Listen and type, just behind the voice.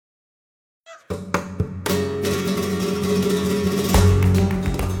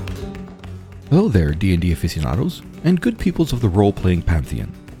Hello there, D&D aficionados, and good peoples of the role-playing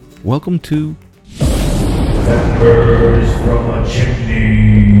pantheon. Welcome to... Embers from a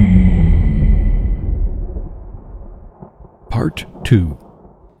Chimney! Part 2.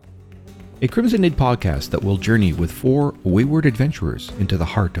 A Crimsonade podcast that will journey with 4 wayward adventurers into the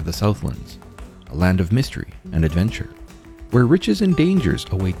heart of the Southlands, a land of mystery and adventure, where riches and dangers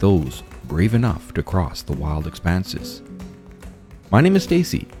await those brave enough to cross the wild expanses. My name is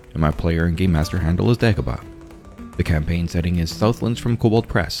Stacy, and my player and game master handle is Dagobah. The campaign setting is Southlands from Kobold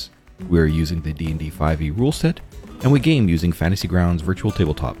Press. We are using the D&D 5e rule set, and we game using Fantasy Grounds Virtual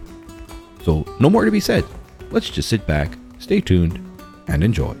Tabletop. So, no more to be said. Let's just sit back, stay tuned, and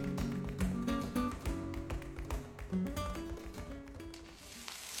enjoy.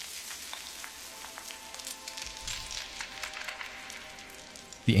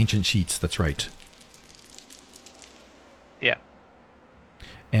 The Ancient Sheets, that's right. Yeah.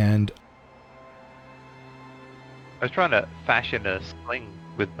 And I was trying to fashion a sling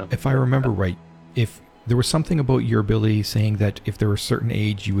with them. if I remember right, if there was something about your ability saying that if there were a certain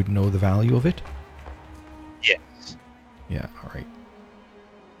age, you would know the value of it? Yes. Yeah, all right.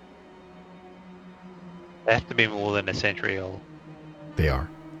 They have to be more than a century old. They are.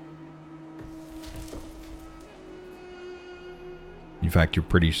 In fact, you're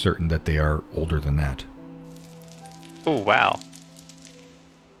pretty certain that they are older than that. Oh, wow.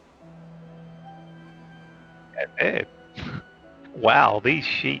 Wow, these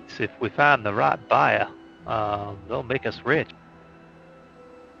sheets, if we find the right buyer, they'll make us rich.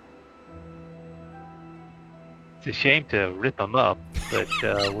 It's a shame to rip them up, but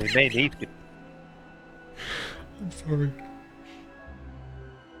we may need to. I'm sorry.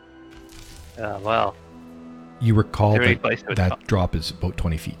 Well, You recall Is there any that place to that drop is about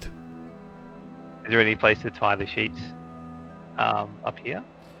 20 feet. is there any place to tie the sheets up here?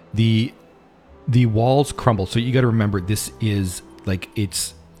 The walls crumble, so you got to remember this is like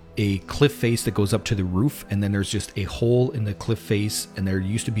it's a cliff face that goes up to the roof, and then there's just a hole in the cliff face, and there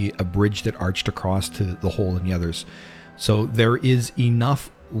used to be a bridge that arched across to the hole in the others. So there is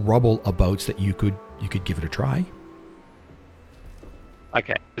enough rubble abouts that you could give it a try.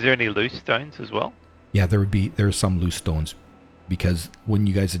 Okay. Is there any loose stones as well? Yeah, there's some loose stones, because when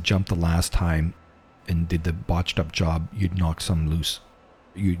you guys had jumped the last time and did the botched up job, you'd knocked some loose.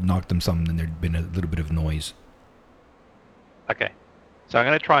 You'd knocked them some, and there'd been a little bit of noise. Okay. So I'm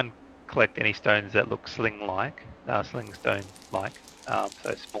going to try and collect any stones that look sling-like, sling stone-like,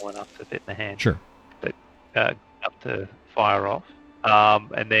 so small enough to fit in the hand. Sure. But up to fire off.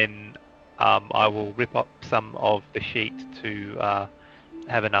 And then I will rip up some of the sheet to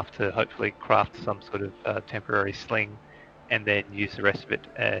have enough to hopefully craft some sort of temporary sling, and then use the rest of it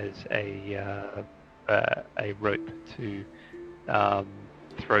as a rope to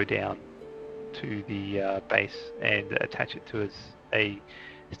throw down to the base and attach it to as a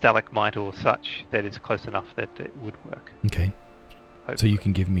stalagmite or such that is close enough that it would work. Okay. So you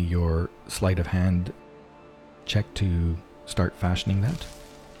can give me your sleight of hand check to start fashioning that.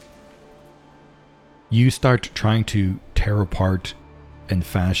 You start trying to tear apart and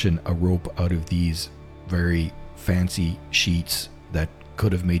fashion a rope out of these very fancy sheets that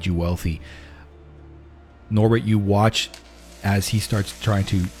could have made you wealthy. Norbert, you watch as he starts trying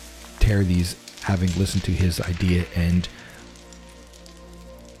to tear these, having listened to his idea, and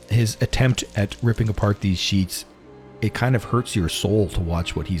his attempt at ripping apart these sheets, it kind of hurts your soul to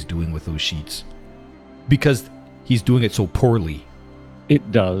watch what he's doing with those sheets, because he's doing it so poorly.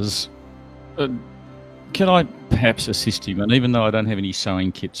 It does. Can I perhaps assist him? And even though I don't have any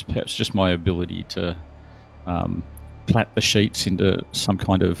sewing kits, perhaps just my ability to plait the sheets into some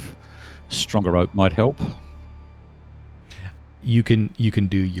kind of stronger rope might help. You can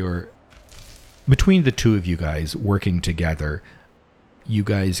do your, between the two of you guys working together, you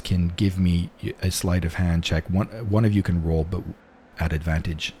guys can give me a sleight of hand check. One of you can roll, but at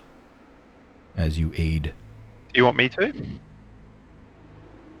advantage as you aid. Do you want me to?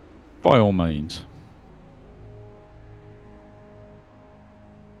 By all means.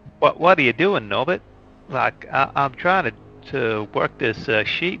 What are you doing, Norbert? Like, I'm trying to work this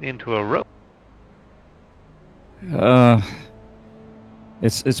sheet into a rope.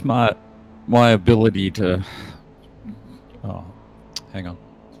 It's my ability to. Oh, hang on.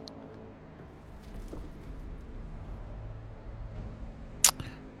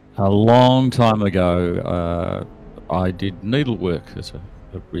 A long time ago, I did needlework as a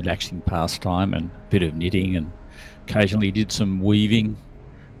relaxing pastime, and a bit of knitting, and occasionally did some weaving,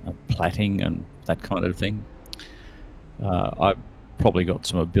 plaiting, and that kind of thing. I've probably got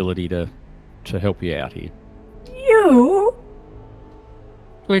some ability to to help you out here. You?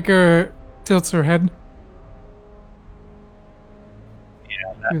 Like, tilts her head.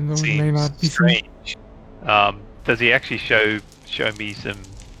 Yeah, Even though that it may not be seems strange. Does he actually show me some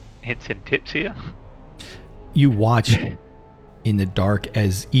hints and tips here? You watch in the dark,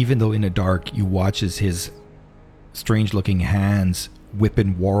 as even though in the dark, you watch as his strange-looking hands whip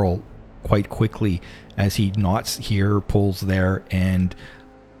and whirl quite quickly as he knots here, pulls there, and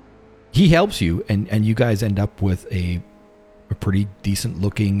he helps you, and you guys end up with a pretty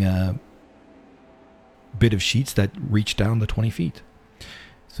decent-looking bit of sheets that reach down the 20 feet.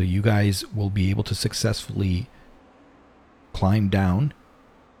 So you guys will be able to successfully climb down.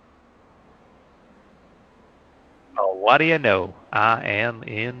 Oh, what do you know? I am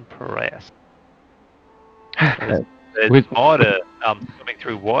impressed. There's With- more to swimming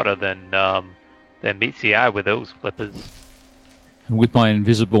through water than meets the eye with those flippers. With my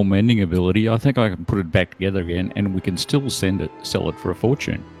invisible mending ability, I think I can put it back together again, and we can still sell it for a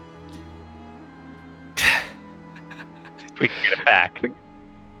fortune. We can get it back.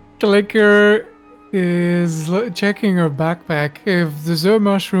 Glicker is checking her backpack if the Zer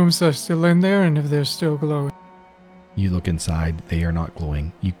mushrooms are still in there and if they're still glowing. You look inside, they are not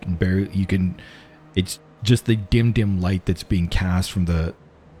glowing. It's just the dim light that's being cast from the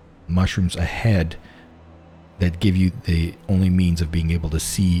mushrooms ahead that give you the only means of being able to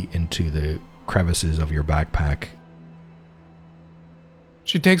see into the crevices of your backpack.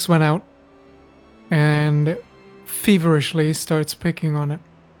 She takes one out and feverishly starts picking on it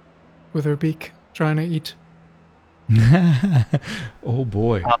with her beak, trying to eat. Oh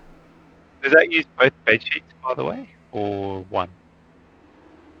boy. Does that use both bed sheets, by the way, or one?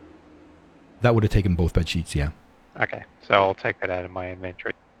 That would have taken both bed sheets, yeah. Okay, so I'll take that out of my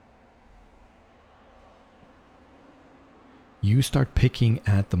inventory. You start picking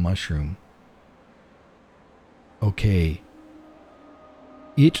at the mushroom. Okay.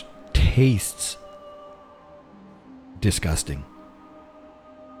 It tastes disgusting.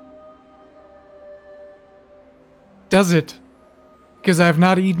 Does it? Because I've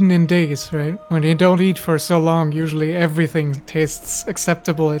not eaten in days, right? When you don't eat for so long, usually everything tastes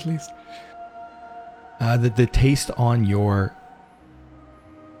acceptable at least. The taste on your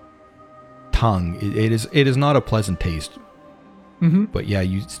tongue, it is not a pleasant taste. Mm-hmm. But yeah,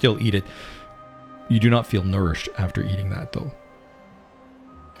 you still eat it. You do not feel nourished after eating that, though.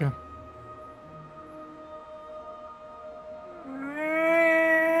 Okay.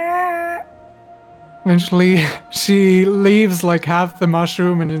 Eventually, she leaves like half the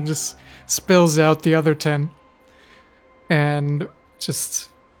mushroom and it just spills out the other 10. And just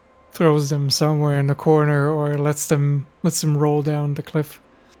throws them somewhere in the corner or lets them roll down the cliff.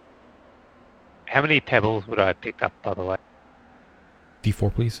 How many pebbles would I have picked up, by the way?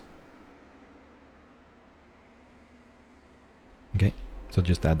 D4, please. Okay, so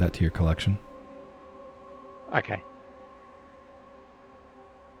just add that to your collection. Okay.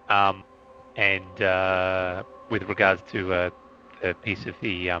 And with regards to the piece of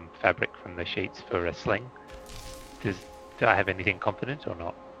the fabric from the sheets for a sling, do I have anything confident or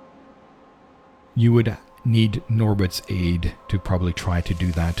not? You would need Norbert's aid to probably try to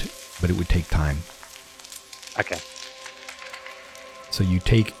do that, but it would take time. Okay. So you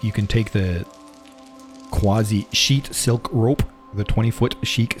can take the quasi sheet silk rope, the 20-foot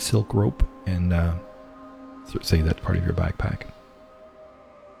chic silk rope, and say that's part of your backpack.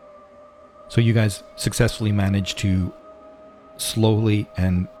 So you guys successfully managed to slowly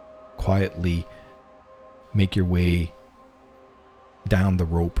and quietly make your way down the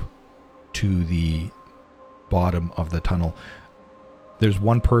rope to the bottom of the tunnel. There's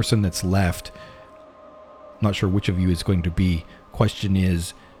one person that's left. Not sure which of you is going to be. Question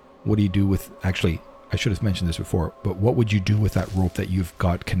is, what do you do with... Actually, I should have mentioned this before, but what would you do with that rope that you've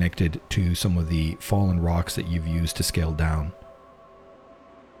got connected to some of the fallen rocks that you've used to scale down?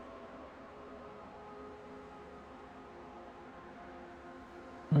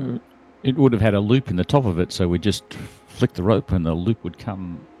 It would have had a loop in the top of it, so we'd just flick the rope and the loop would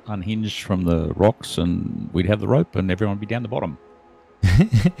come unhinged from the rocks and we'd have the rope and everyone would be down the bottom.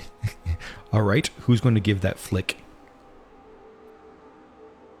 All right, who's going to give that flick?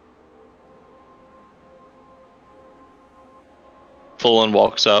 Fullen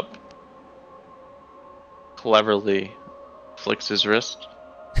walks up, cleverly flicks his wrist.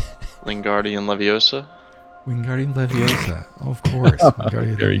 Wingardium Leviosa. Wingardium Leviosa, of course.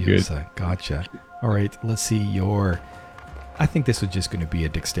 Wingardium Very good. Leviosa. Gotcha. All right, let's see your... I think this was just going to be a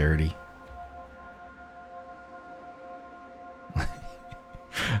dexterity.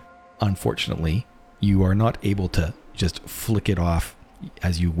 Unfortunately, you are not able to just flick it off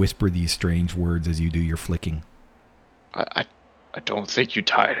as you whisper these strange words as you do your flicking. I don't think you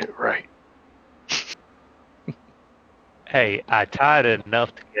tied it right. Hey, I tired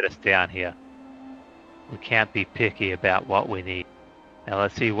enough to get us down here. We can't be picky about what we need. Now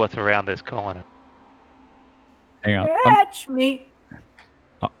let's see what's around this corner. Hang on. Catch me.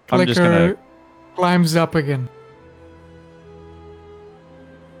 I'm just going Clicker climbs up again.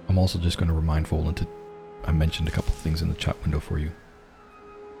 I'm also just going to remind Volan to. I mentioned a couple things in the chat window for you.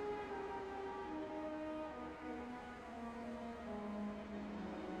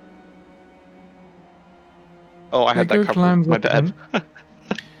 Oh, I had that Clicker covered. climbs My up bad. again.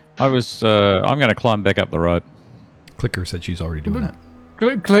 I'm going to climb back up the rope. Clicker said she's already doing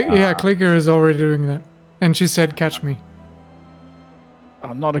that. Clicker is already doing that. And she said, catch me.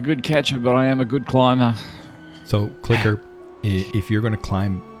 I'm not a good catcher, but I am a good climber. So, Clicker, if you're going to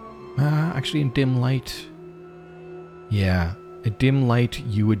climb, actually in dim light, yeah, a dim light,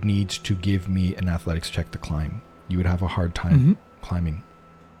 you would need to give me an athletics check to climb. You would have a hard time climbing.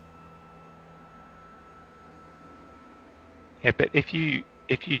 Yeah, but if you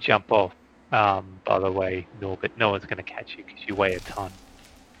jump off, by the way, Norbert, no one's going to catch you because you weigh a ton.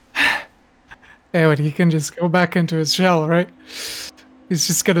 Yeah, but he can just go back into his shell, right? He's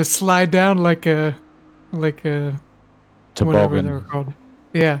just gonna slide down like a whatever Toboggan. they're called.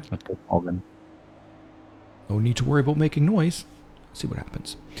 Yeah. A toboggan. No need to worry about making noise. See what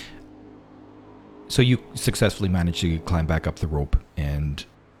happens. So you successfully managed to climb back up the rope, and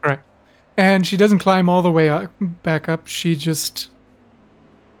Right. And she doesn't climb all the way back up. She just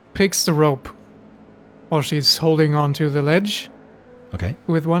picks the rope while she's holding onto the ledge okay,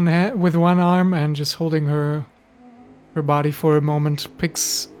 with one hand, with one arm, and just holding her body for a moment.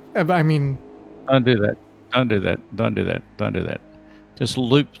 Picks. I mean, Don't do that. Don't do that. Don't do that. Don't do that. Just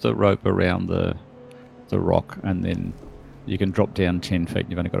loop the rope around the rock, and then you can drop down 10 feet.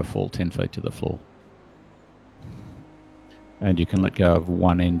 You've only got to fall 10 feet to the floor. And you can let go of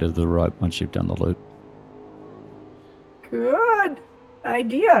one end of the rope once you've done the loop. Good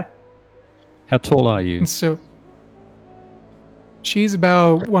idea. How tall are you? and so she's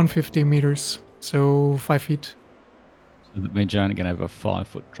about 150 meters, so 5 feet. So that means you're only going to have a 5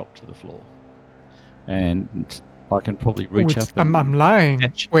 foot drop to the floor. And I can probably reach Wait, up. And I'm lying.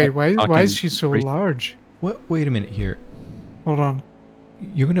 catch- Wait, why I is can she so reach- large? wait a minute here. Hold on.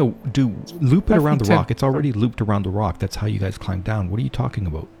 You're gonna loop it 5 around the feet 10. rock. It's already looped around the rock. That's how you guys climb down. What are you talking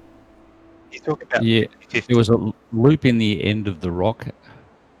about? He's talking about Yeah, 50. there was a loop in the end of the rock.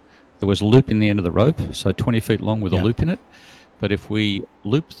 There was a loop in the end of the rope, so 20 feet long with Yeah. a loop in it. But if we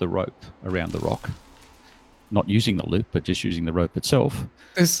loop the rope around the rock, not using the loop, but just using the rope itself,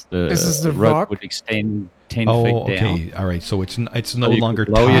 This is the rope rock. would extend 10 Oh, feet down. okay, all right. So it's no you could longer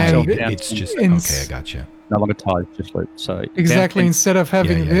lower yourself tied. down It's just in- okay. I gotcha. No longer tied, just loop. So Exactly. down Instead of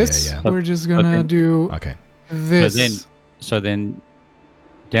having yeah, this, yeah. we're just gonna then- do Okay. 10 this. so then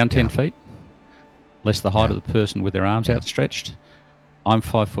down 10 Yeah. feet, less the height Yeah. of the person with their arms Yeah. outstretched. I'm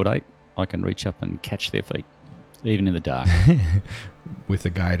 5'8". I can reach up and catch their feet, even in the dark. With the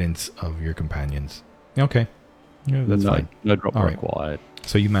guidance of your companions. Okay. Yeah, that's no, fine. No drop All right. required.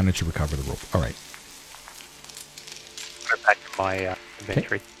 So you managed to recover the rope. All right. Go back to my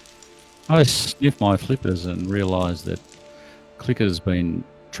inventory. I sniffed my flippers and realised that Clicker's been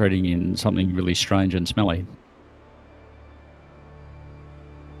treading in something really strange and smelly.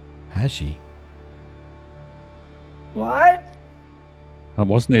 Has she? What?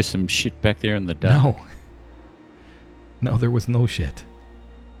 Wasn't there some shit back there in the dark? No. No, there was no shit.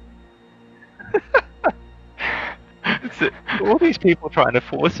 So, all these people trying to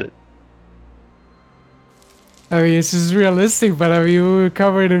force it. I mean, this is realistic, but I mean, we were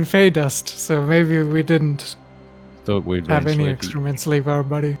covered in fey dust, so maybe we didn't Thought we'd have been any sleeping- excrements leave our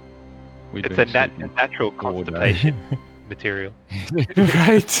body. we'd It's been a sleeping natural all day. constipation material.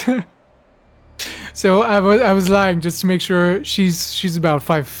 Right. So I was lying just to make sure she's about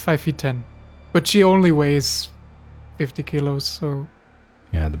 5'10", but she only weighs 50 kilos, so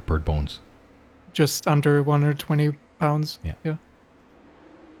Yeah, the bird bones. just under 120 pounds. Yeah. Yeah.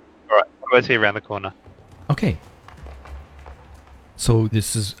 All right, what do I see around the corner? Okay. So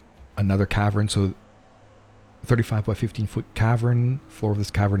this is another cavern. So 35 by 15 foot cavern. Floor of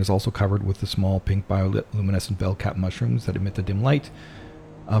this cavern is also covered with the small pink bioluminescent bell cap mushrooms that emit the dim light.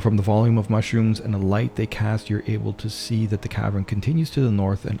 From the volume of mushrooms and the light they cast, you're able to see that the cavern continues to the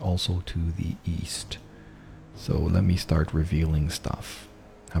north and also to the east. So let me start revealing stuff.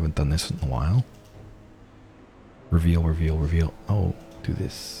 Haven't done this in a while. Reveal, reveal, reveal. Oh, do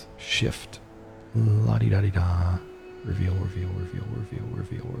this. Shift. La-di-da-di-da. Reveal, reveal, reveal, reveal,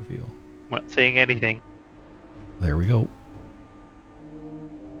 reveal, reveal. I'm not seeing anything. There we go.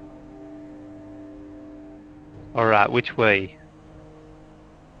 All right, which way?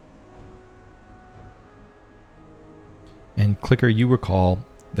 And Clicker, you recall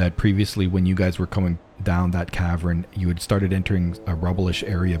that previously when you guys were coming down that cavern, you had started entering a rubblish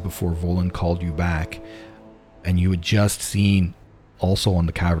area before Volan called you back, and you had just seen, also on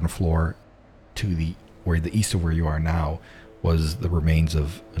the cavern floor to the east of where you are now, was the remains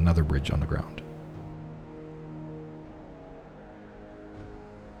of another bridge on the ground.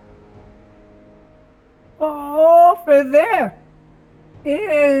 Over there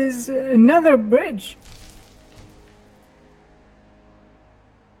is another bridge.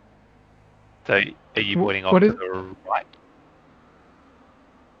 So are you pointing off what to is- the right?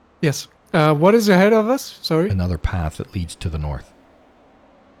 Yes. What is ahead of us? Sorry. Another path that leads to the north.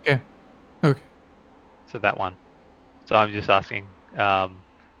 Okay. So that one. So I'm just asking,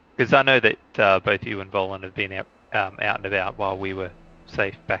 because I know that both you and Volan have been out and about while we were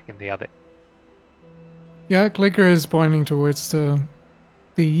safe back in the other. Yeah, Clicker is pointing towards the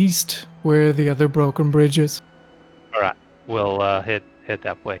east, where the other broken bridge is. All right, we'll head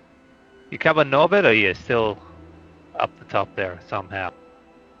that way. You cover Norbert, or you're still up the top there somehow?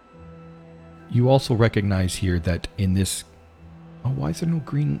 You also recognize here that in this... Oh, why is there no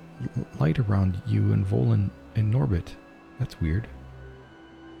green light around you and Volan and Norbit? That's weird.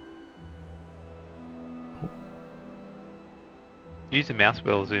 Use the mouse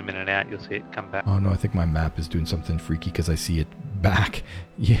wheel, zoom in and out, you'll see it come back. Oh no, I think my map is doing something freaky because I see it back.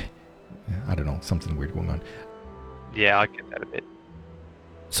 Yeah, I don't know, something weird going on. Yeah, I get that a bit.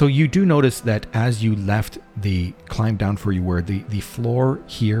 So you do notice that as you left the climb down for you were, the floor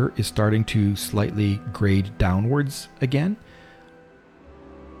here is starting to slightly grade downwards again.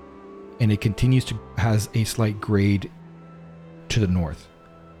 And it continues to has a slight grade to the north.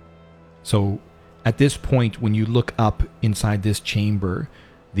 So at this point, when you look up inside this chamber,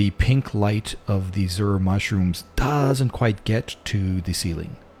 the pink light of the Zur mushrooms doesn't quite get to the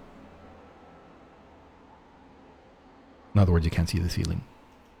ceiling. In other words, you can't see the ceiling.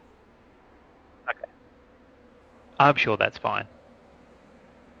 I'm sure that's fine.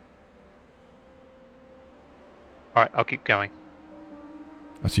 All right, I'll keep going.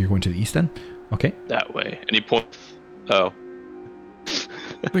 Oh, so you're going to the east then? Okay. That way. And he points. Oh.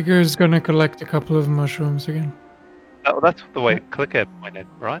 Clicker is gonna collect a couple of mushrooms again. Oh, that's the way Clicker pointed,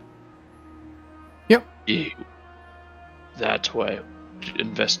 right? You. That way.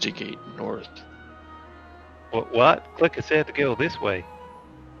 Investigate north. What? Clicker said to go this way.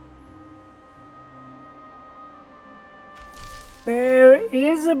 There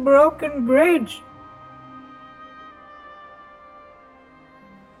is a broken bridge.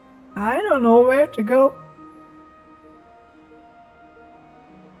 I don't know where to go.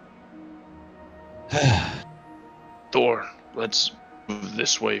 Thorn, let's move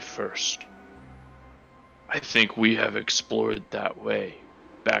this way first. I think we have explored that way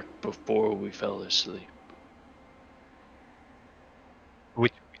back before we fell asleep.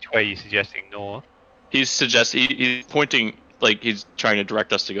 Which way are you suggesting north? He's pointing, like he's trying to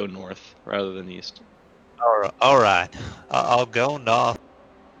direct us to go north rather than east. All right. I'll go north.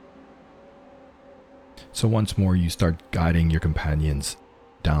 So once more you start guiding your companions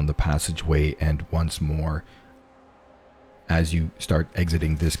down the passageway, and once more, as you start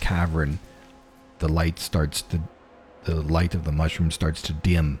exiting this cavern, the light of the mushroom starts to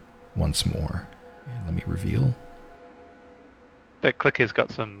dim once more. Let me reveal. But Clicker's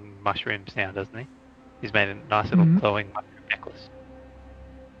got some mushrooms now, doesn't he? He's made a nice little glowing mushroom necklace.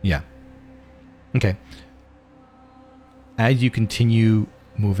 Yeah. Okay. As you continue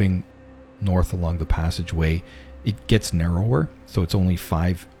moving north along the passageway, it gets narrower, so it's only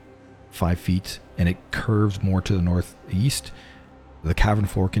 5 feet, and it curves more to the northeast. The cavern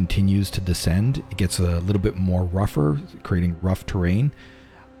floor continues to descend. It gets a little bit more rougher, creating rough terrain.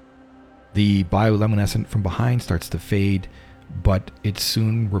 The bioluminescent from behind starts to fade, but it's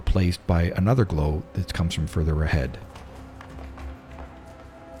soon replaced by another glow that comes from further ahead.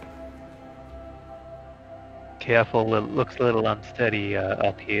 Careful, it looks a little unsteady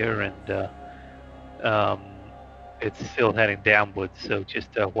up here, and it's still heading downwards, so just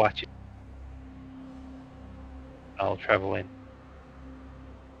watch it. I'll travel in.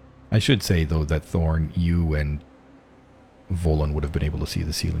 I should say, though, that Thorn, you and Volan would have been able to see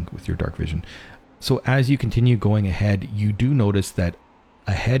the ceiling with your dark vision. So as you continue going ahead, you do notice that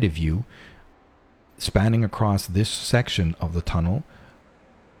ahead of you, spanning across this section of the tunnel,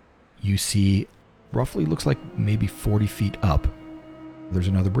 you see roughly looks like maybe 40 feet up, there's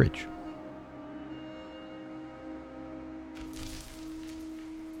another bridge.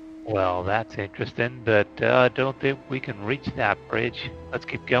 Well, that's interesting, but I don't think we can reach that bridge. Let's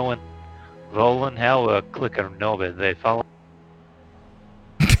keep going. Volan, how Clicker and Norbert, they follow?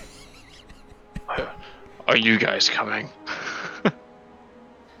 Are you guys coming?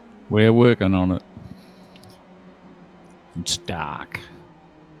 We're working on it. It's dark.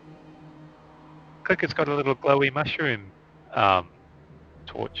 Clicker's got a little glowy mushroom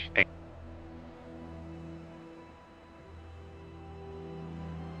torch thing.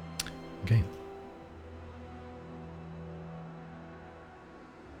 Okay.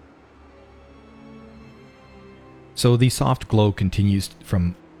 So the soft glow continues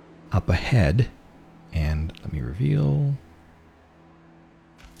from up ahead, and let me reveal.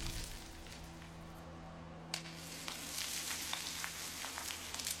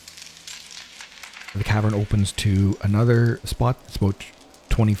 The cavern opens to another spot. It's about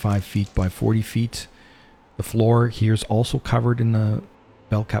 25 feet by 40 feet. The floor here is also covered in the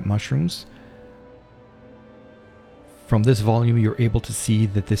bellcap mushrooms. From this volume, you're able to see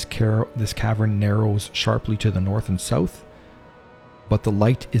that this cavern narrows sharply to the north and south, but the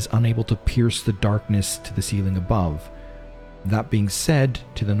light is unable to pierce the darkness to the ceiling above. That being said,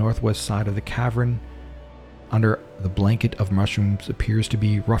 to the northwest side of the cavern, under the blanket of mushrooms appears to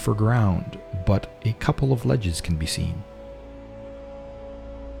be rougher ground, but a couple of ledges can be seen.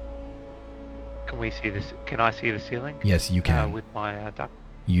 Can we see this? Can I see the ceiling? Yes, you can. With my duck.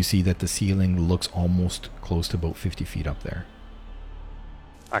 You see that the ceiling looks almost close to about 50 feet up there.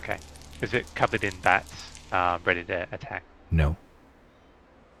 Okay. Is it covered in bats, ready to attack? No.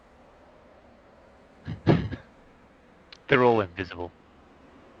 They're all invisible.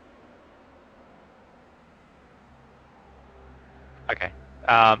 Okay.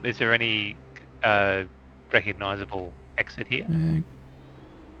 Is there any recognizable exit here?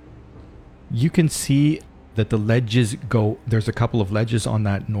 You can see that the ledges go, there's a couple of ledges on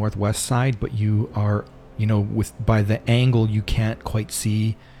that northwest side, but you are, by the angle, you can't quite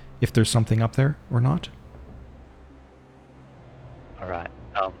see if there's something up there or not. All right.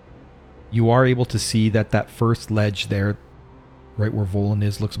 You are able to see that first ledge there, right where Volan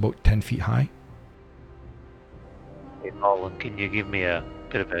is, looks about 10 feet high. Hey, Nolan, can you give me a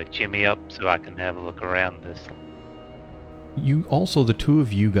bit of a jimmy up so I can have a look around this? You also, the two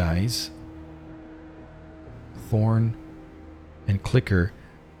of you guys, Thorn and Clicker,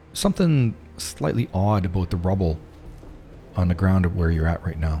 something slightly odd about the rubble on the ground of where you're at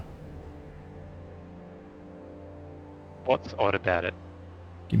right now. What's odd about it?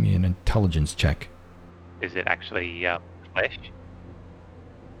 Give me an intelligence check. Is it actually flesh?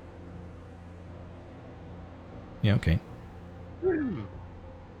 Yeah, okay.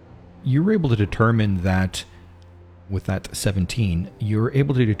 You were able to determine that, with that 17, you're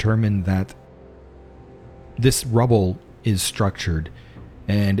able to determine that this rubble is structured,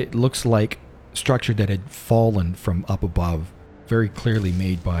 and it looks like structure that had fallen from up above, very clearly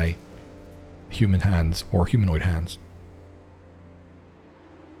made by human hands or humanoid hands.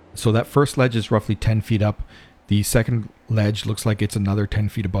 So that first ledge is roughly 10 feet up. The second ledge looks like it's another 10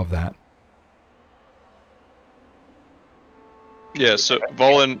 feet above that. Yeah, so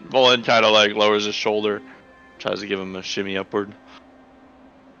Volan kind of like lowers his shoulder, tries to give him a shimmy upward.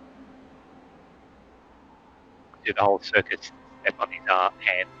 Do the whole circus step on his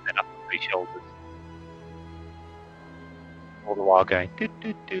hands and up to his shoulders. All the while going.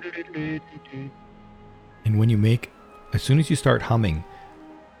 And when you make, as soon as you start humming,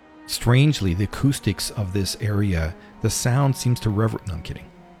 strangely, the acoustics of this area, the sound seems to reverberate. No, I'm kidding.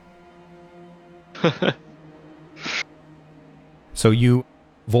 So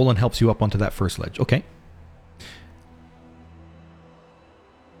Volan helps you up onto that first ledge. Okay.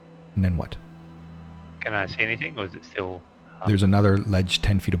 And then what? Can I see anything, or is it still... There's another ledge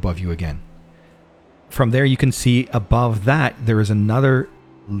 10 feet above you again. From there, you can see above that, there is another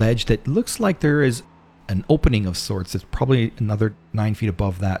ledge that looks like there is an opening of sorts. It's probably another 9 feet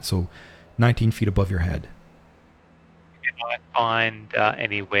above that, so 19 feet above your head. Can I find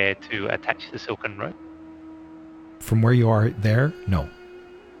anywhere to attach the silken rope? From where you are there, no.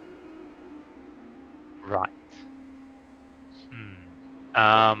 Right.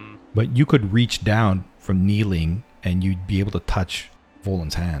 But you could reach down from kneeling, and you'd be able to touch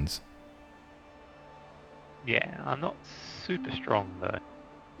Volan's hands. Yeah, I'm not super strong though.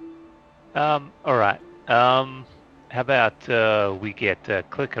 Alright. How about we get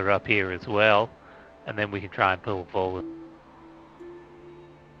Clicker up here as well, and then we can try and pull forward.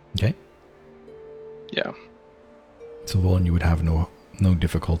 Okay. Yeah. So Volan, you would have no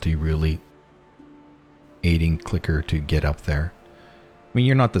difficulty really aiding Clicker to get up there. I mean,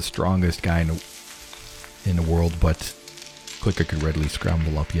 you're not the strongest guy in the world, but Clicker could readily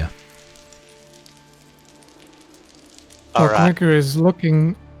scramble up you. While Alright. Clicker is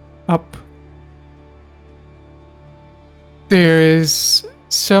looking up, there is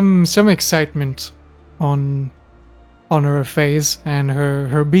some excitement on on her face, and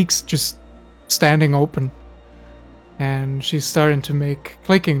her beak's just standing open. And she's starting to make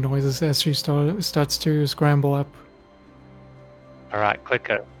clicking noises as she starts to scramble up. All right,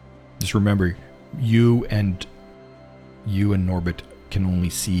 Clicker. Just remember, you and Norbit can only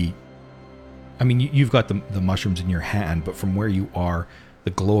see. I mean, you've got the mushrooms in your hand, but from where you are,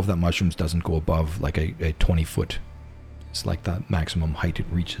 the glow of that mushrooms doesn't go above like a 20-foot. It's like the maximum height it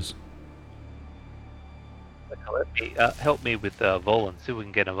reaches. Help me with Volan, see if we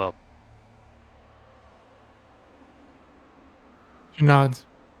can get him up. She nods.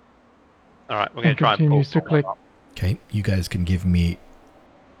 All right, we're going to try and pull Continues to Volan click. up. Okay, you guys can give me.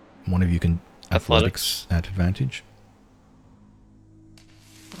 One of you can athletics at advantage.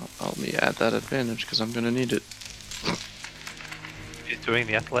 Let me add that advantage because I'm gonna need it. She's doing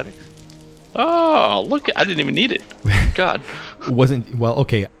the athletics. Oh, look! I didn't even need it. God. Wasn't well.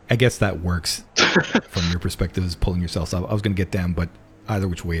 Okay, I guess that works from your perspective as pulling yourselves up. I was going to get them, but either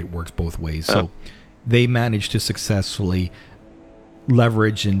which way, it works both ways. So they managed to successfully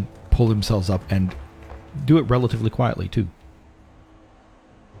leverage and pull themselves up and do it relatively quietly too.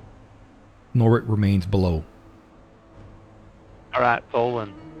 Norbert remains below. All right,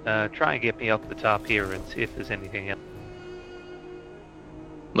 Volan, try and get me up the top here and see if there's anything else.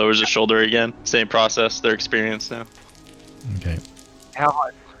 Lowers his shoulder again. Same process. They're experienced now. Okay. How high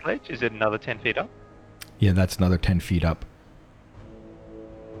is the ledge? Is it another 10 feet up? Yeah, that's another 10 feet up.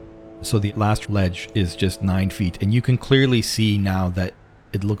 So the last ledge is just 9 feet, and you can clearly see now that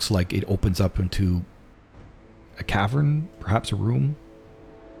it looks like it opens up into a cavern, perhaps a room.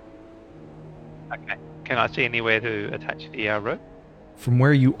 Okay. Can I see anywhere to attach the rope? From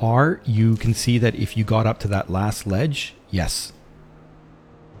where you are, you can see that if you got up to that last ledge, yes.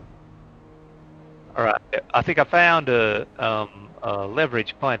 All right. I think I found a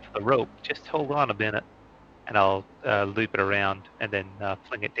leverage point for the rope. Just hold on a minute, and I'll loop it around and then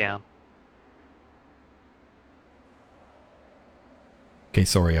fling it down. Okay,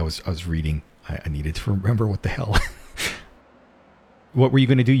 sorry, I was reading. I needed to remember what the hell. What were you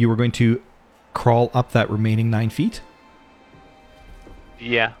going to do? You were going to crawl up that remaining 9 feet?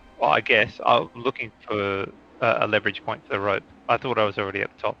 Yeah. Well, I guess I'm looking for a leverage point for the rope. I thought I was already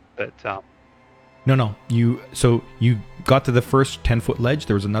at the top, but No. You got to the first 10-foot ledge.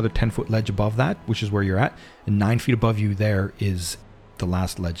 There was another 10-foot ledge above that, which is where you're at. And 9 feet above you there is the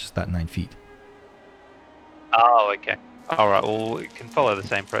last ledge, that 9 feet. Oh, okay. All right. Well, we can follow the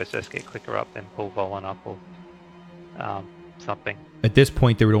same process. Get Clicker up, then pull Volan up, or something. At this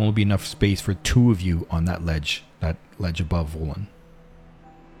point, there would only be enough space for two of you on that ledge above Volan.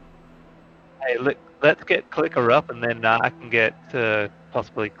 Hey, let's get Clicker up, and then I can get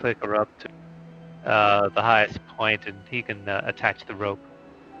possibly Clicker up to the highest point, and he can attach the rope.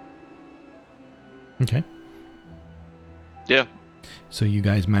 Okay. Yeah. So you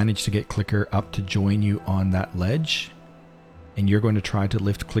guys managed to get Clicker up to join you on that ledge, and you're going to try to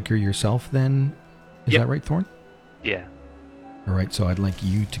lift Clicker yourself then? Is Yep. that right, Thorn? Yeah. All right, so I'd like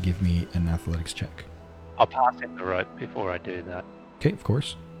you to give me an athletics check. I'll pass him the rope before I do that. Okay, of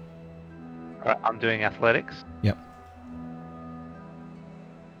course. All right, I'm doing athletics. Yep.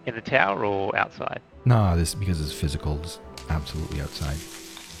 In the tower or outside? No, this because it's physical. It's absolutely outside.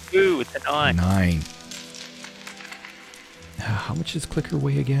 Ooh, it's a 9. 9. How much does Clicker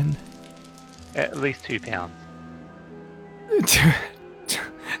weigh again? At least 2 pounds.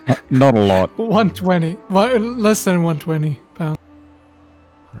 Not a lot. 120. Less than 120 pounds.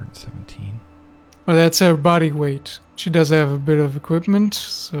 117. Well, that's her body weight. She does have a bit of equipment,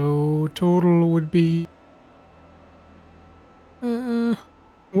 so total would be.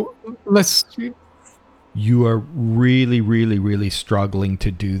 Let's see. You are really, really, really struggling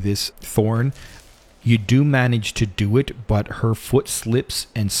to do this, Thorn. You do manage to do it, but her foot slips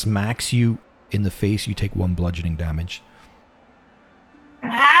and smacks you in the face. You take 1 bludgeoning damage.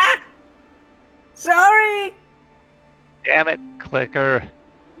 Ah! Sorry! Damn it, Clicker.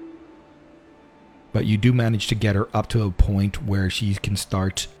 But you do manage to get her up to a point where she can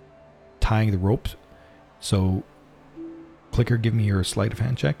start tying the ropes. So, Clicker, give me your sleight of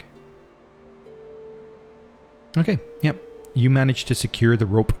hand check. Okay, yep. You manage to secure the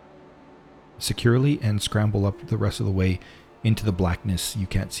rope securely and scramble up the rest of the way into the blackness. You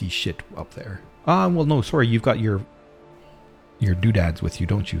can't see shit up there. Well, no, sorry. You've got your doodads with you,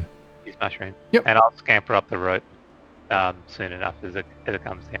 don't you? Use mushroom. Yep. And I'll scamper up the rope soon enough as it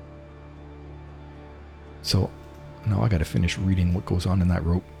comes down. So now I got to finish reading what goes on in that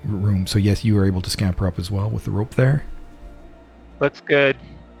room. So yes, you were able to scamper up as well with the rope there. Looks good.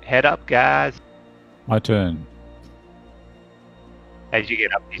 Head up, guys. My turn. As you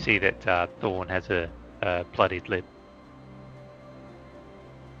get up, you see that Thorn has a bloodied lip.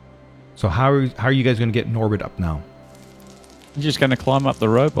 So how are you guys going to get Norbit up now? He's just going to climb up the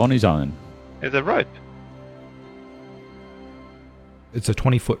rope on his own. There's a rope. It's a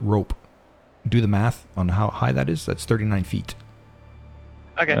 20-foot rope. Do the math on how high that is. That's 39 feet.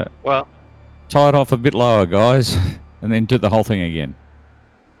 Okay, well, Tie it off a bit lower, guys, and then do the whole thing again.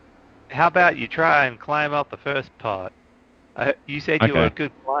 how about you try and climb up the first part? You said you were a Okay.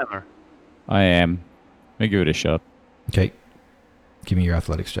 good climber. I am. Let me give it a shot. Okay. Give me your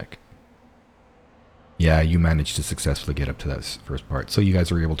athletics check. Yeah, you managed to successfully get up to that first part. So you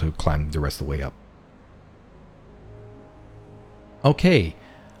guys are able to climb the rest of the way up. Okay.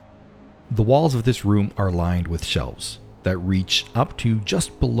 The walls of this room are lined with shelves that reach up to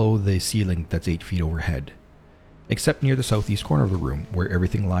just below the ceiling that's 8 feet overhead. Except near the southeast corner of the room, where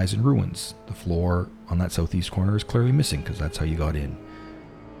everything lies in ruins. The floor on that southeast corner is clearly missing, because that's how you got in.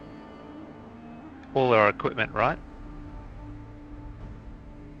 All our equipment, right?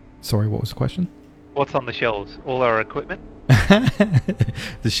 Sorry, what was the question? What's on the shelves? All our equipment?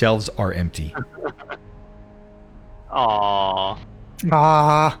 The shelves are empty. Aww.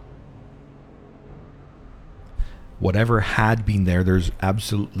 Ah, Whatever had been there, there's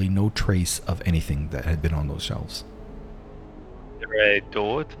absolutely no trace of anything that had been on those shelves. Is there a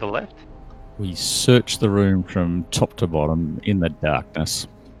door to the left? We search the room from top to bottom in the darkness.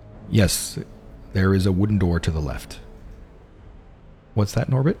 Yes, there is a wooden door to the left. What's that,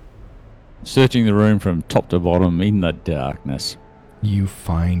 Norbit? Searching the room from top to bottom in the darkness. You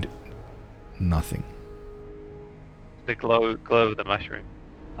find nothing. The glow of the mushroom.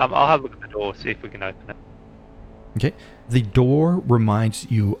 I'll have a look at the door, see if we can open it. Okay. The door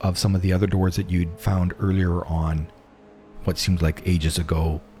reminds you of some of the other doors that you'd found earlier on, what seemed like ages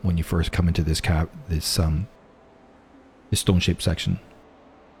ago when you first come into this stone-shaped section.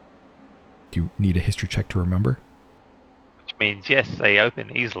 Do you need a history check to remember? Which means, yes, they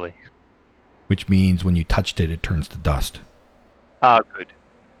open easily. Which means when you touched it, it turns to dust. Ah, good.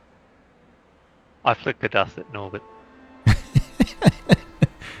 I flick the dust at Norbit.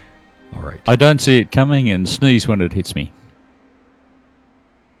 All right. I don't see it coming and sneeze when it hits me.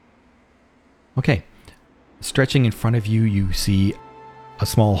 Okay. Stretching in front of you, you see a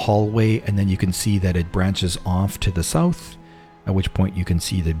small hallway, and then you can see that it branches off to the south, at which point you can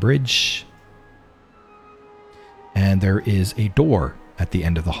see the bridge. And there is a door at the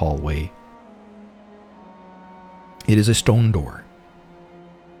end of the hallway. It is a stone door.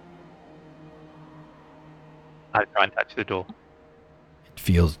 I try and touch the door. It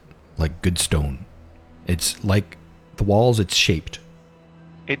feels like good stone. It's like the walls, it's shaped.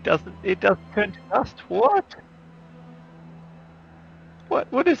 It doesn't turn to dust. What?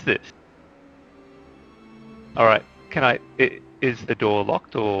 What is this? Alright, is the door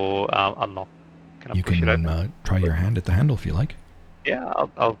locked or unlocked? Can I You push it open? can try your hand at the handle if you like. Yeah,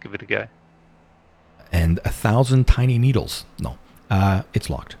 I'll give it a go. And 1,000 tiny needles. No, it's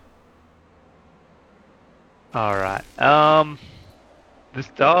locked. Alright. This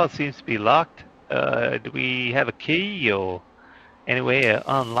door seems to be locked. Do we have a key or any way to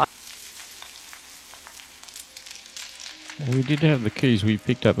unlock? We did have the keys we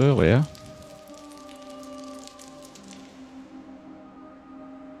picked up earlier.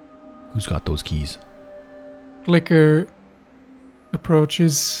 Who's got those keys? Flicker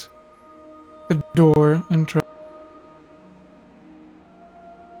approaches the door and tries.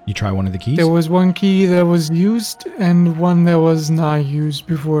 You try one of the keys? There was one key that was used and one that was not used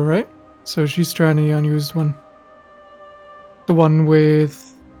before, right? So she's trying the unused one. The one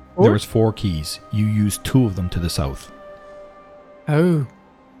with... There was 4 keys. You used 2 of them to the south. Oh.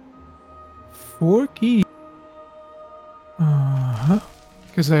 4 keys. Uh-huh.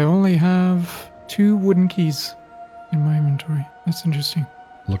 Because I only have 2 wooden keys in my inventory. That's interesting.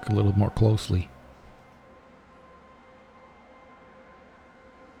 Look a little more closely.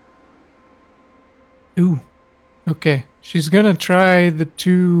 Ooh. Okay. She's gonna try the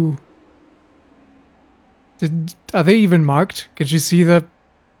 2... Are they even marked? Can you see the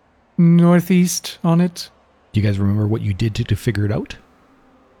northeast on it? Do you guys remember what you did to figure it out?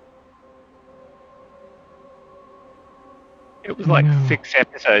 It was like No. 6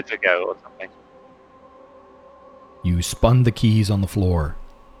 episodes ago or something. You spun the keys on the floor.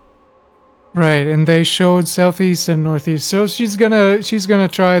 Right, and they showed southeast and northeast. So she's gonna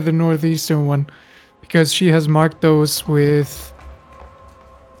try the northeastern one because she has marked those with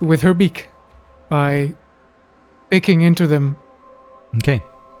her beak by picking into them. Okay.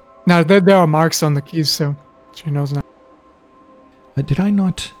 Now there are marks on the keys, so she knows now. Did I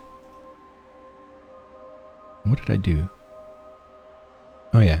not... What did I do?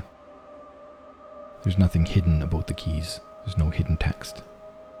 Oh yeah. There's nothing hidden about the keys. There's no hidden text.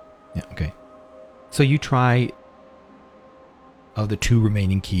 Yeah, okay. So you try, of the 2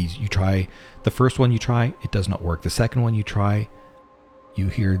 remaining keys, you try, the first one you try, it does not work. The second one you try, you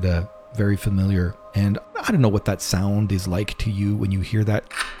hear the very familiar, and I don't know what that sound is like to you when you hear that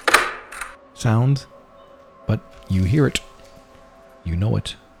sound, but you hear it. You know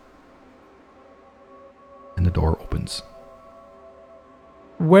it. And the door opens.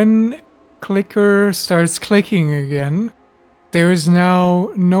 When clicker starts clicking again, there is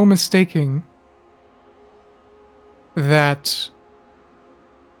now no mistaking that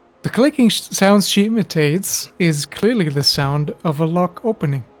the clicking sounds she imitates is clearly the sound of a lock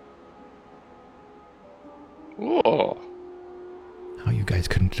opening. Whoa. How you guys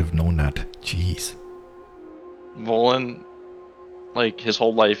couldn't have known that. Jeez. Volan, like, his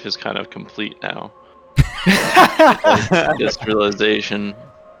whole life is kind of complete now. This realization.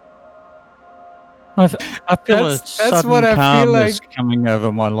 I feel That's a sudden what I feel calmness like. coming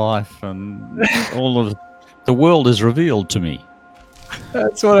over my life, and all of the world is revealed to me.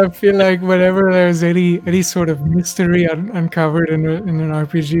 That's what I feel like whenever there's any sort of mystery uncovered in an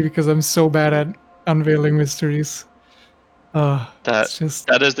RPG, because I'm so bad at unveiling mysteries. It's just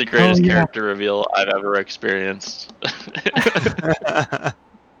That is the greatest yeah. character reveal I've ever experienced.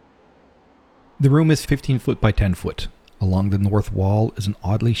 The room is 15 foot by 10 foot. Along the north wall is an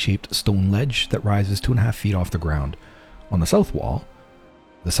oddly shaped stone ledge that rises 2.5 feet off the ground. On the south wall,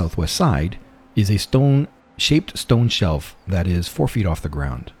 the southwest side, is a shaped stone shelf that is 4 feet off the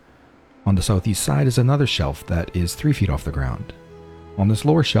ground. On the southeast side is another shelf that is 3 feet off the ground. On this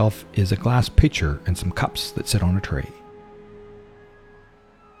lower shelf is a glass pitcher and some cups that sit on a tray.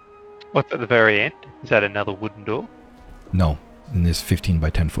 What's at the very end? Is that another wooden door? No, in this 15 by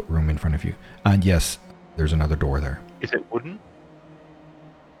 10 foot room in front of you. And yes, there's another door there. Is it wooden?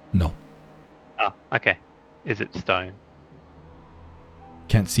 No, Oh, okay. Is it stone?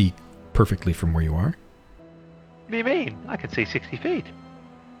 can't see perfectly from where you are. What do you mean? I can see 60 feet.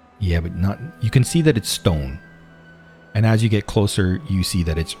 Yeah, but not. You can see that it's stone. And as you get closer, you see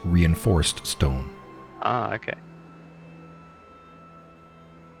that it's reinforced stone. Ah, okay.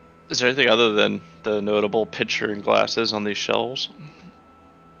 Is there anything other than the notable pitcher and glasses on these shelves?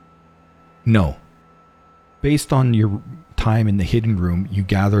 No. Based on your time in the hidden room, you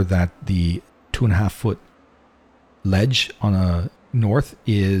gather that the 2.5 foot ledge on a north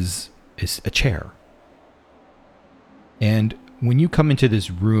is a chair. And when you come into this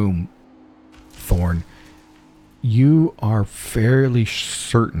room, Thorn, you are fairly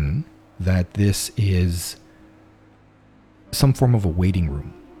certain that this is some form of a waiting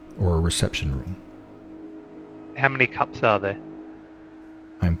room or a reception room. How many cups are there?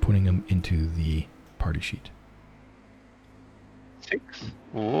 I'm putting them into the party sheet. 6?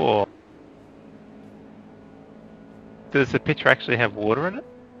 Whoa. Does the pitcher actually have water in it?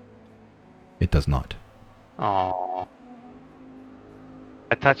 It does not. Oh.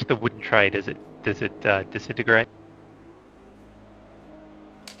 I touched the wooden tray. Does it disintegrate?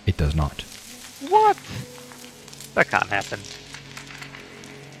 It does not. What? That can't happen.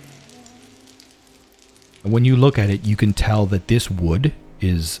 When you look at it, you can tell that this wood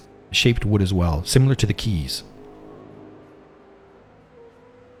is shaped wood as well, similar to the keys.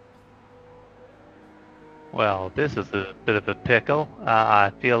 Well, this is a bit of a pickle.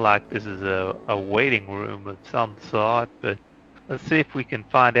 I feel like this is a waiting room of some sort, but let's see if we can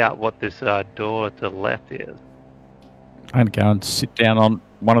find out what this door to the left is. I'd go and sit down on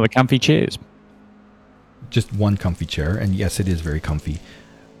one of the comfy chairs. Just one comfy chair, and yes, it is very comfy.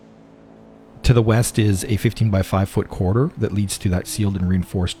 To the west is a 15 by 5 foot corridor that leads to that sealed and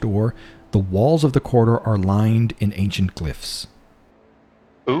reinforced door. The walls of the corridor are lined in ancient glyphs.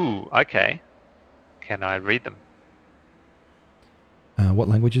 Ooh, okay. Can I read them? What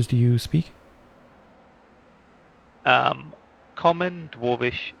languages do you speak? Common,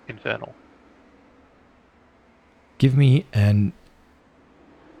 Dwarvish, Infernal. Give me a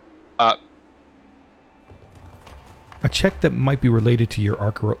check that might be related to your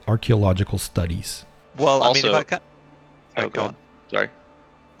archaeological studies. Well, I mean, Also- if I can... Oh, Sorry, go on. Sorry.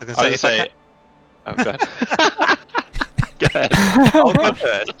 I was I going was to say, gonna say. Oh, go ahead. Go ahead. I'll go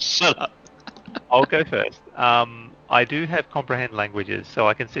first. Shut up. I'll go first. I do have comprehend languages, so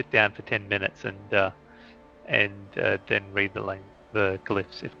I can sit down for 10 minutes and then read the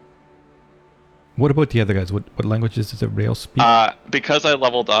glyphs. What about the other guys? What languages does everybody else speak? Because I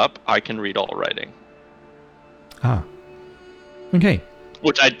leveled up, I can read all writing, Okay.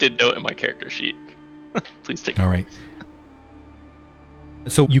 which I did note in my character sheet. Please take it. All right.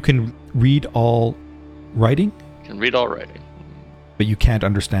 So you can read all writing, Can read all writing. but you can't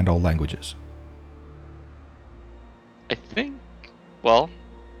understand all languages. I think. Well,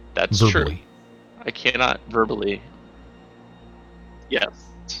 That's verbally. true. I cannot verbally. Yes.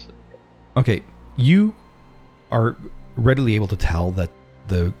 Okay, you are readily able to tell that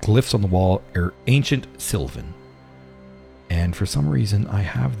the glyphs on the wall are ancient Sylvan. And for some reason, I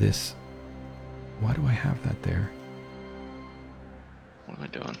have this. Why do I have that there? What am I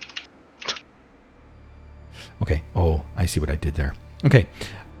doing? Okay. Oh, I see what I did there. Okay.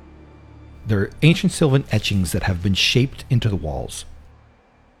 There are ancient Sylvan etchings that have been shaped into the walls.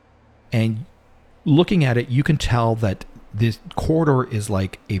 And looking at it, you can tell that this corridor is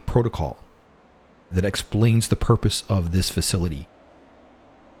like a protocol that explains the purpose of this facility.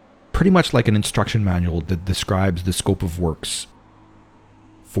 Pretty much like an instruction manual that describes the scope of works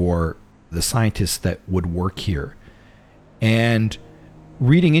for the scientists that would work here. And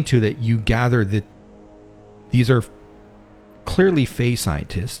reading into that, you gather that these are clearly Fey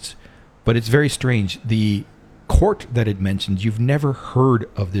scientists, but it's very strange. The court that it mentions, you've never heard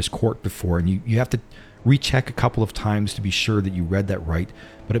of this court before, and you have to recheck a couple of times to be sure that you read that right,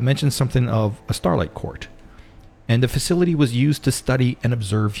 but it mentions something of a Starlight Court. And the facility was used to study and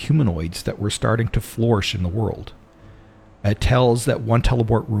observe humanoids that were starting to flourish in the world. It tells that one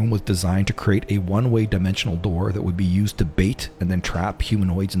teleport room was designed to create a one-way dimensional door that would be used to bait and then trap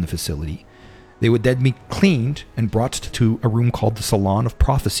humanoids in the facility. They would then be cleaned and brought to a room called the Salon of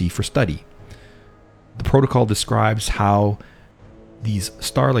Prophecy for study. The protocol describes how these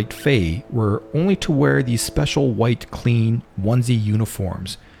Starlight Fae were only to wear these special white, clean, onesie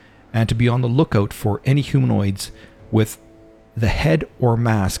uniforms and to be on the lookout for any humanoids with the head or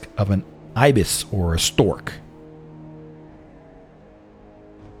mask of an ibis or a stork.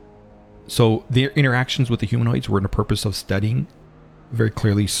 So their interactions with the humanoids were in the purpose of studying very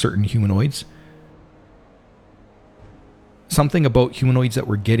clearly certain humanoids. Something about humanoids that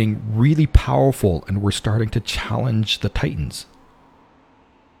were getting really powerful and were starting to challenge the Titans.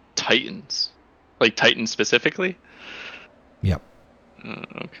 Titans? Like Titans specifically? Yep.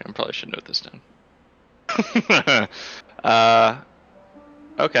 Okay, I probably should note this down.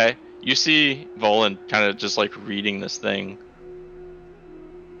 Okay. You see Volan kind of just like reading this thing.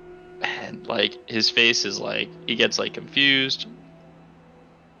 And like his face is like, he gets like confused.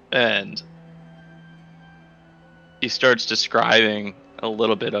 And he starts describing a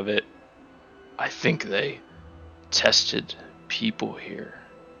little bit of it. I think they tested people here.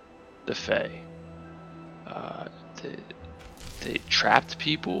 The Fae. They trapped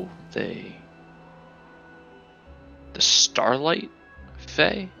people. The Starlight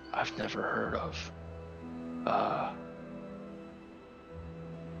Fae? I've never heard of.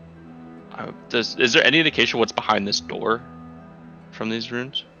 Is there any indication what's behind this door from these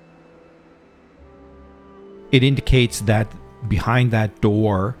runes? It indicates that behind that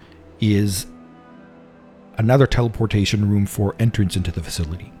door is another teleportation room for entrance into the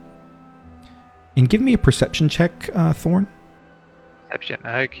facility. And give me a perception check, Thorn. Perception,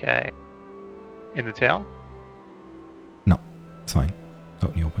 okay. In the tower? No, it's fine.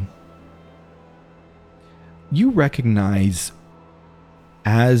 Out in the open. You recognize,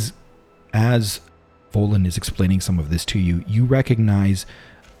 as Volan is explaining some of this to you, you recognize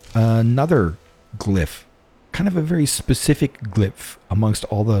another glyph, kind of a very specific glyph amongst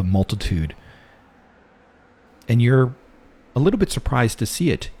all the multitude. And you're a little bit surprised to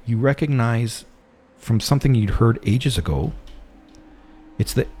see it. You recognize from something you'd heard ages ago,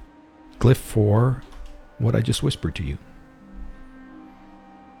 it's the glyph for what I just whispered to you.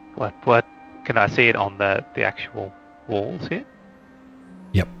 What? Can I see it on the actual walls here?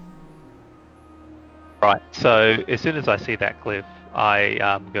 Yep. Right, so as soon as I see that glyph,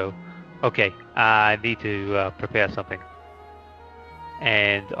 I go, okay, I need to prepare something.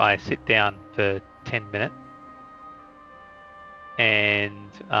 And I sit down for 10 minutes.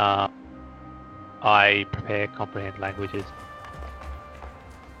 And I prepare comprehend languages.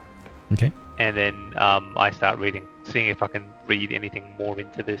 Okay. And then I start reading, seeing if I can read anything more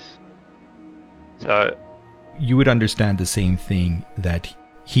into this. So you would understand the same thing that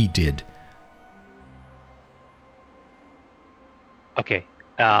he did. Okay.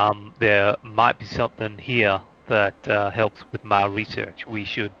 There might be something here that helps with my research. We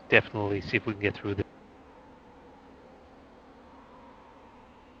should definitely see if we can get through this.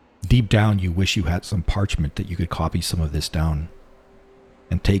 Deep down, you wish you had some parchment that you could copy some of this down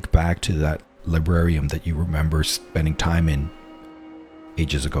and take back to that librarium that you remember spending time in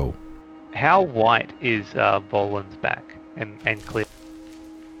ages ago. How white is Volan's back and clear?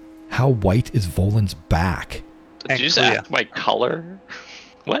 How white is Volan's back? Did you just ask my color?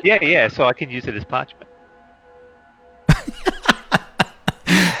 What? Yeah, so I can use it as parchment.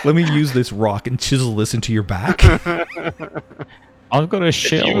 Let me use this rock and chisel this into your back. I've got a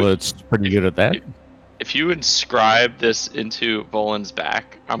shell you- that's pretty good at that. If you inscribe this into Volan's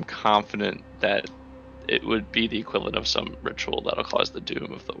back, I'm confident that it would be the equivalent of some ritual that'll cause the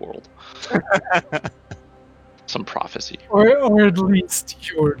doom of the world. Some prophecy. Or at least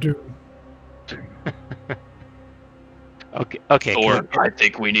your doom. Okay. Thor, I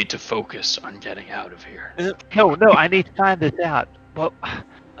think we need to focus on getting out of here. No, I need to find this out. Well,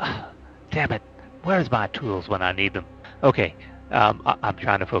 damn it. Where's my tools when I need them? Okay, I'm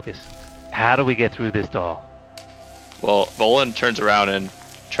trying to focus. How do we get through this door? Well, Volan turns around and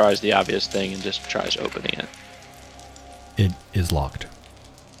tries the obvious thing and just tries opening it. It is locked.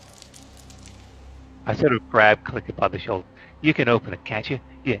 I sort of grab Clicker by the shoulder. You can open it, can't you?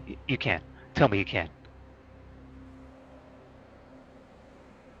 Yeah, you can. Tell me you can.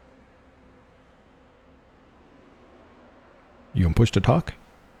 You can push to talk?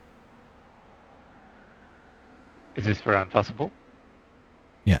 Is this for impossible?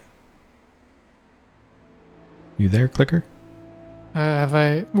 Yeah. You there, Clicker?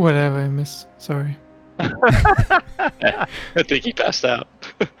 What have I missed? Sorry. I think he passed out.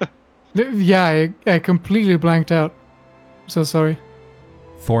 Yeah, I completely blanked out. So sorry.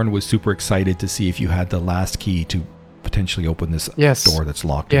 Thorn was super excited to see if you had the last key to potentially open this Yes. door that's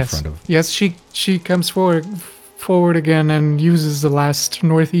locked in front of. Yes, she comes forward again and uses the last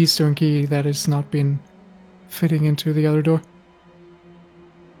northeastern key that has not been fitting into the other door.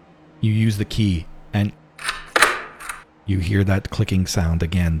 You use the key and you hear that clicking sound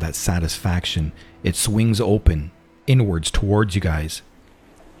again, that satisfaction. It swings open inwards towards you guys.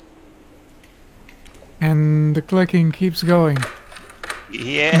 And the clicking keeps going.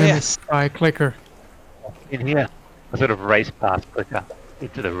 Yes. By Clicker. In here. I sort of race past Clicker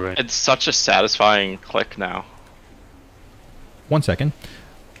into the room. It's such a satisfying click now. 1 second.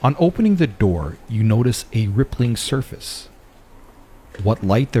 On opening the door, you notice a rippling surface. What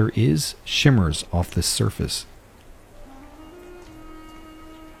light there is shimmers off this surface.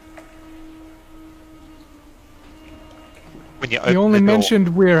 When you You open only the door,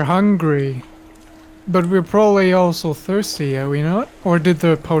 mentioned we're hungry, but we're probably also thirsty, are we not? Or did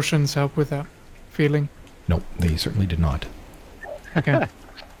the potions help with that feeling? No, they certainly did not. Okay.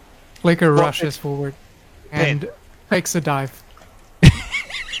 Clicker rushes forward and takes a dive.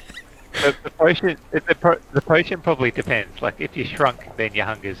 The potion probably depends. Like if you shrunk, then your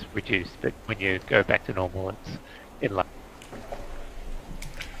hunger's reduced. But when you go back to normal, it's in line.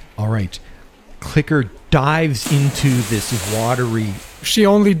 All right. Clicker dives into this watery. She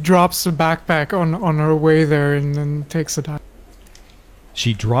only drops the backpack on her way there and then takes a dive.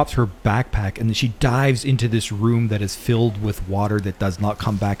 She drops her backpack and then she dives into this room that is filled with water that does not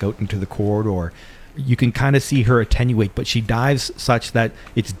come back out into the corridor. You can kind of see her attenuate, but she dives such that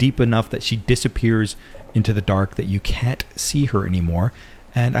it's deep enough that she disappears into the dark that you can't see her anymore.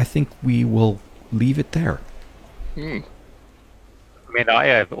 And I think we will leave it there. I mean, I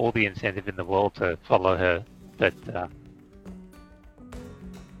have all the incentive in the world to follow her, but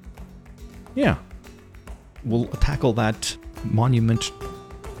Yeah. We'll tackle that monument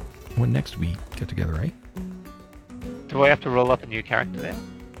when next we get together, right? do I have to roll up a new character there?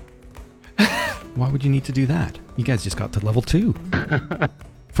 Why would you need to do that? You guys just got to level 2.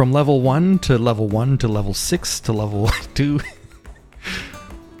 From level 1 to level 1 to level 6 to level 2.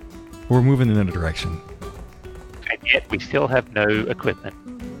 We're moving in a direction. And yet we still have no equipment.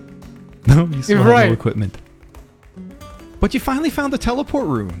 No, you still You're have right. no equipment. But you finally found the teleport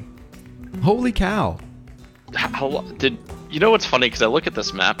room. Holy cow. Did you know what's funny? Because I look at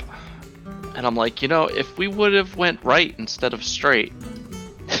this map, and I'm like, if we would have went right instead of straight,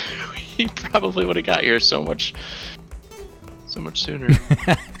 we probably would have got here so much sooner.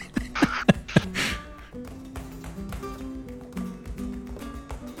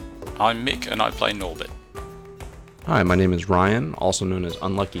 I'm Mick and I play Norbert. Hi, my name is Ryan, also known as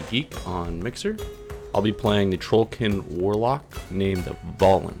Unlucky Geek on Mixer. I'll be playing the Trollkin Warlock named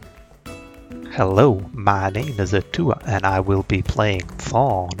Volan. hello, my name is Atua, and I will be playing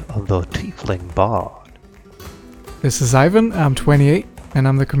Thorn, the Tiefling Bard. This is Ivan, I'm 28, and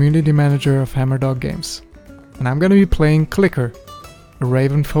I'm the community manager of Hammerdog Games. And I'm gonna be playing Clicker, a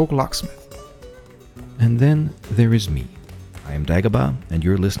Ravenfolk locksmith. And then there is me. I am Dagobah, and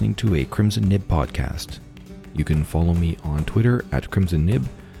you're listening to a Crimson Nib podcast. You can follow me on Twitter at Crimson Nib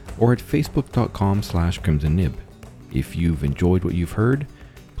or at facebook.com/Crimson Nib. If you've enjoyed what you've heard,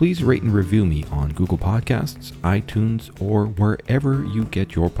 please rate and review me on Google Podcasts, iTunes, or wherever you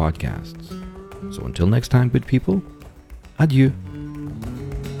get your podcasts. So until next time, good people, adieu.